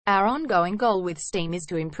Our ongoing goal with Steam is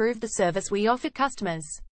to improve the service we offer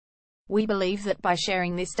customers. We believe that by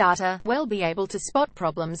sharing this data, we'll be able to spot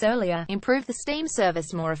problems earlier, improve the Steam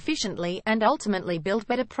service more efficiently, and ultimately build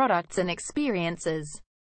better products and experiences.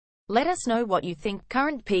 Let us know what you think.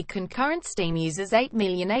 Current peak concurrent Steam users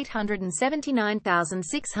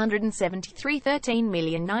 8,879,673,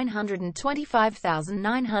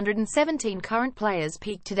 13,925,917 current players.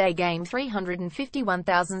 Peak today game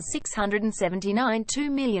 351,679,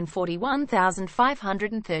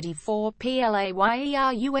 2,041,534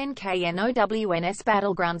 PLAYERUNKNOWNS.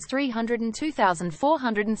 Battlegrounds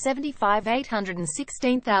 302,475,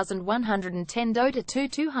 816,110 Dota 2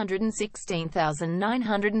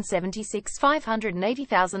 216,976,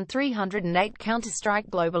 580,308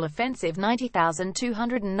 Counter-Strike Global Offensive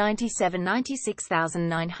 90,297,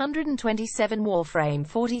 96,927 Warframe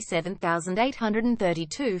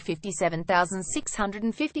 47,832,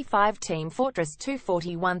 57,655 Team Fortress 2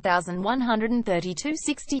 41,132,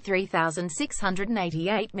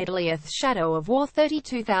 63,688 Middle-earth Shadow of War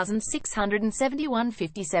 32,671,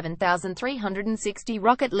 57,360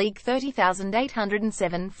 Rocket League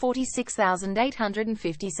 30,807,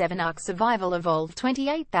 46,857 Ark Survival Evolved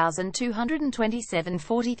 28,227,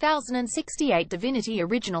 40,068 Divinity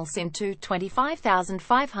Original Sin 2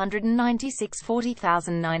 25,596,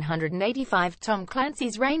 40,985 Tom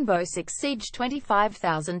Clancy's Rainbow Six Siege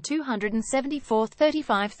 25,274,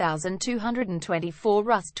 35,224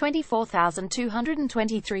 Rust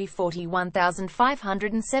 24,223,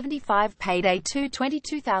 41,575 Payday 2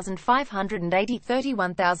 22,580,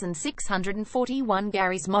 31,641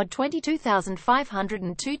 Gary's Mod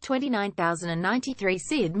 22,502, 29,093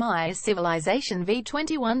 Sid Meier's Civilization V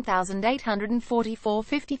 21,844,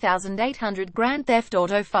 50,800 Grand Theft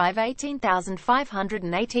Auto 5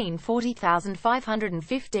 18,518,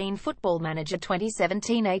 40,515 Football Manager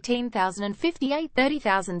 2017 18,058,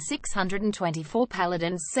 30,624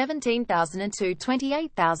 Paladins 17,002,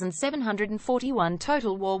 28,741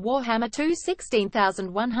 Total War Warhammer 2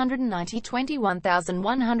 16,190,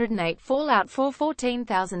 21,108 Fallout 4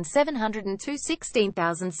 14,702,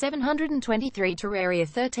 16,723 Terraria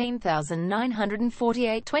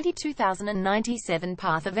 13,948, 22,097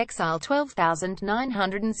 Path of Exile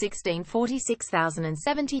 12,916,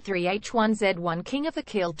 46,073 H1Z1 King of the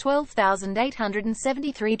Kill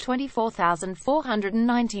 12,873,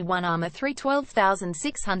 24,491 Armor 3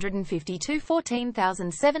 12,652,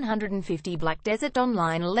 14,750 Black Desert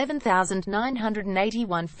Online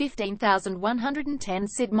 11,981, 15,110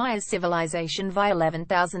 Sid Meier's Civilization Vi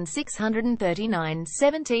 11,639,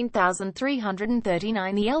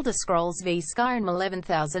 17,339 The Elder Scrolls V Skyrim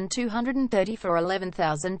 11,234,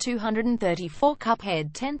 11,234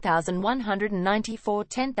 Cuphead 10,194,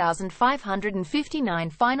 10,559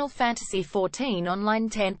 Final Fantasy XIV Online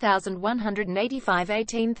 10,185,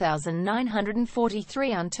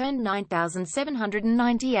 18,943 Unturned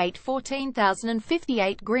 9,798,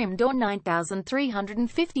 14,058 Grim Dawn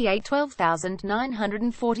 9,358,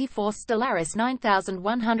 12,944 Stellaris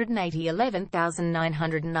 9,180,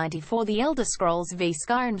 11,994 The Elder Scrolls V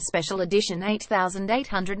Skyrim Special Edition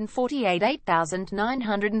 8,848,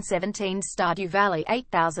 8,917 Stardew Valley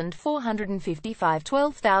 8,455,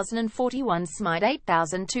 12,041 Smite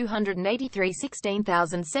 8,283,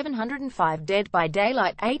 16,705 Dead by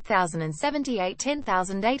Daylight 8,078,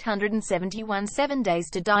 10,871 7 Days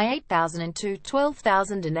to Die 8,002,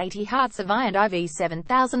 12,080 Hearts of Iron IV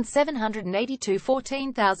 7,782,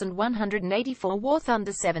 14,184 War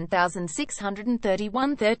Thunder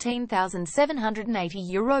 7,631, 13,780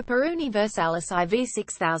 Europa Universalis IV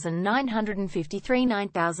 6,953,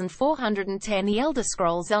 9,410 The Elder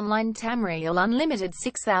Scrolls Online Tamriel Unlimited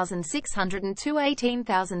 6,602,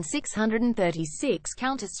 18,636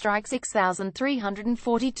 Counter-Strike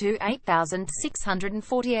 6,342,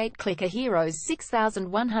 8,648 Clicker Heroes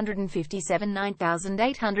 6,157,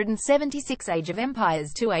 9,876 Age of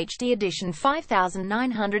Empires 2 HD Edition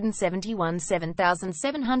 5,971,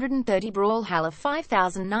 7,730 Brawlhalla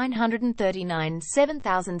 5,939,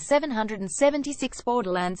 7,776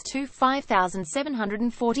 Borderlands 2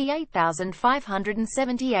 5,740,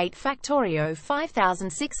 8,578 Factorio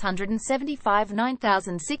 5,675,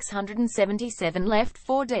 9,677 Left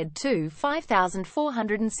 4 Dead 2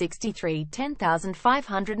 5,463,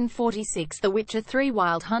 10,546 The Witcher 3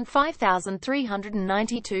 Wild Hunt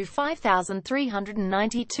 5,392,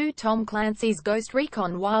 5,392 Tom Clancy's Ghost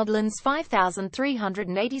Recon Wildlands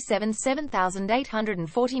 5,387, 7,800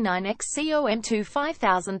 2849 XCOM2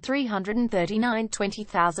 5339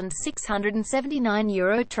 20679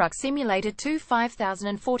 Euro Truck Simulator 2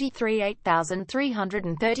 5043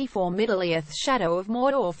 8334 Middle-earth Shadow of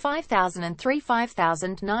Mordor 5003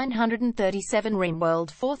 5937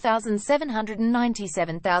 RimWorld 4790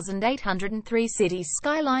 7803 Cities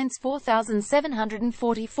Skylines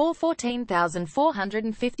 4744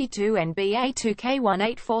 14452 NBA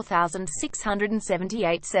 2K18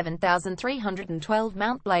 4678 7312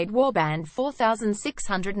 Mount Blade Warband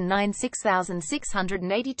 4609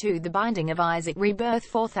 6682 The Binding of Isaac Rebirth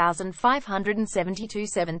 4572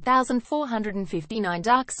 7459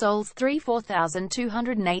 Dark Souls 3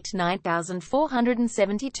 4208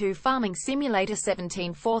 9472 Farming Simulator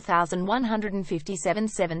 17 4157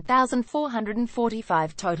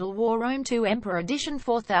 7445 Total War Rome 2 Emperor Edition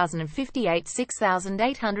 4058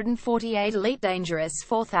 6848 Elite Dangerous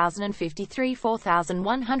 4053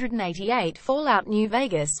 4188 Fallout New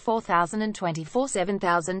Vegas 4024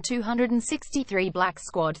 7263 Black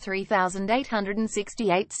Squad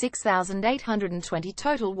 3868 6820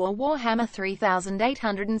 Total War Warhammer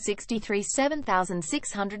 3863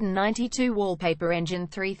 7692 Wallpaper Engine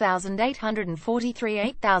 3843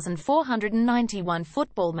 8491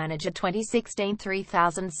 Football Manager 2016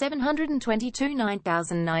 3722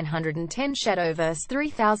 9910 Shadowverse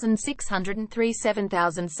 3603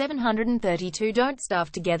 7732 Don't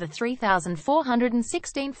Starve Together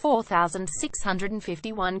 3416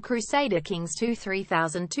 4651 Crusader Kings 2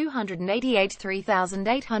 3288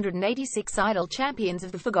 3886 Idle Champions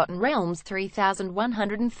of the Forgotten Realms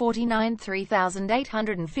 3149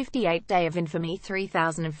 3858 Day of Infamy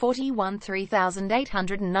 3041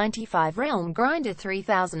 3895 Realm Grinder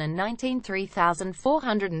 3019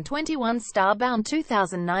 3421 Starbound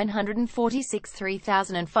 2946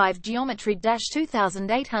 3005 Geometry Dash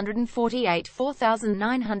 2848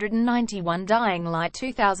 4991 Dying Light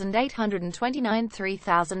 2829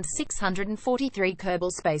 3643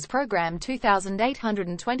 Kerbal Space Program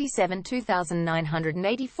 2827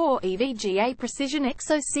 2984 EVGA Precision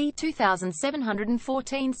XOC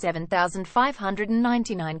 2714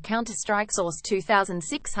 7599 Counter-Strike Source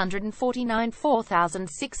 2649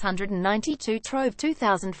 4692 Trove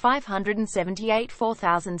 2578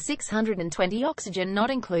 4620 Oxygen Not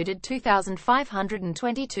Included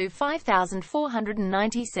 2522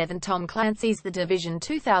 5497 Tom Clancy's The Division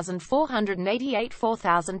 2488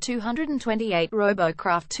 4228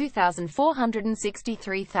 Robocraft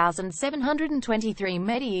 2463 723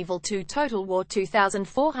 Medieval 2 Total War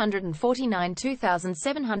 2449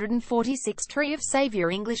 2746 Tree of Savior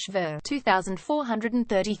English Ver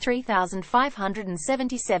 2433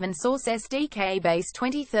 577 Source SDK Base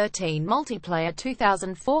 2013 Multiplayer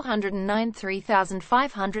 2409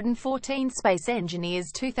 3514 Space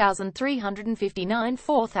Engineers 2359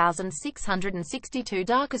 4662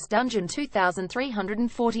 Darkest Dungeon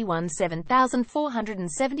 2341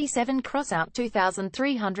 7477 Crossout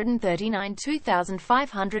 2339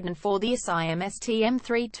 2504 The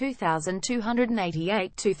SIMSTM3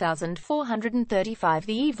 2288 2435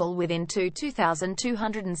 The Evil Within 2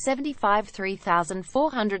 2275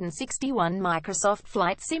 3461 Microsoft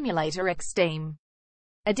Flight Simulator X Steam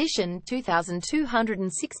Edition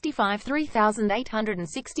 2265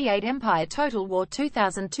 3868 Empire Total War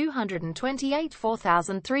 2228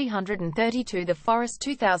 4332 The Forest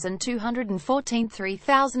 2214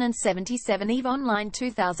 3077 EVE Online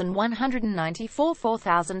 2194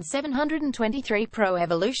 4723 Pro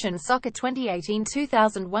Evolution Soccer 2018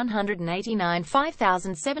 2189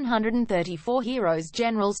 5734 Heroes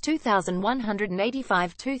Generals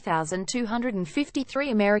 2185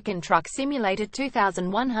 2253 American Truck Simulator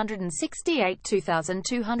 2168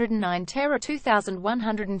 2209 Terror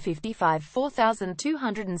 2155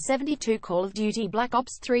 4272 Call of Duty Black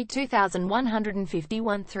Ops 3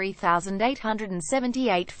 2151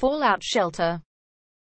 3878 Fallout Shelter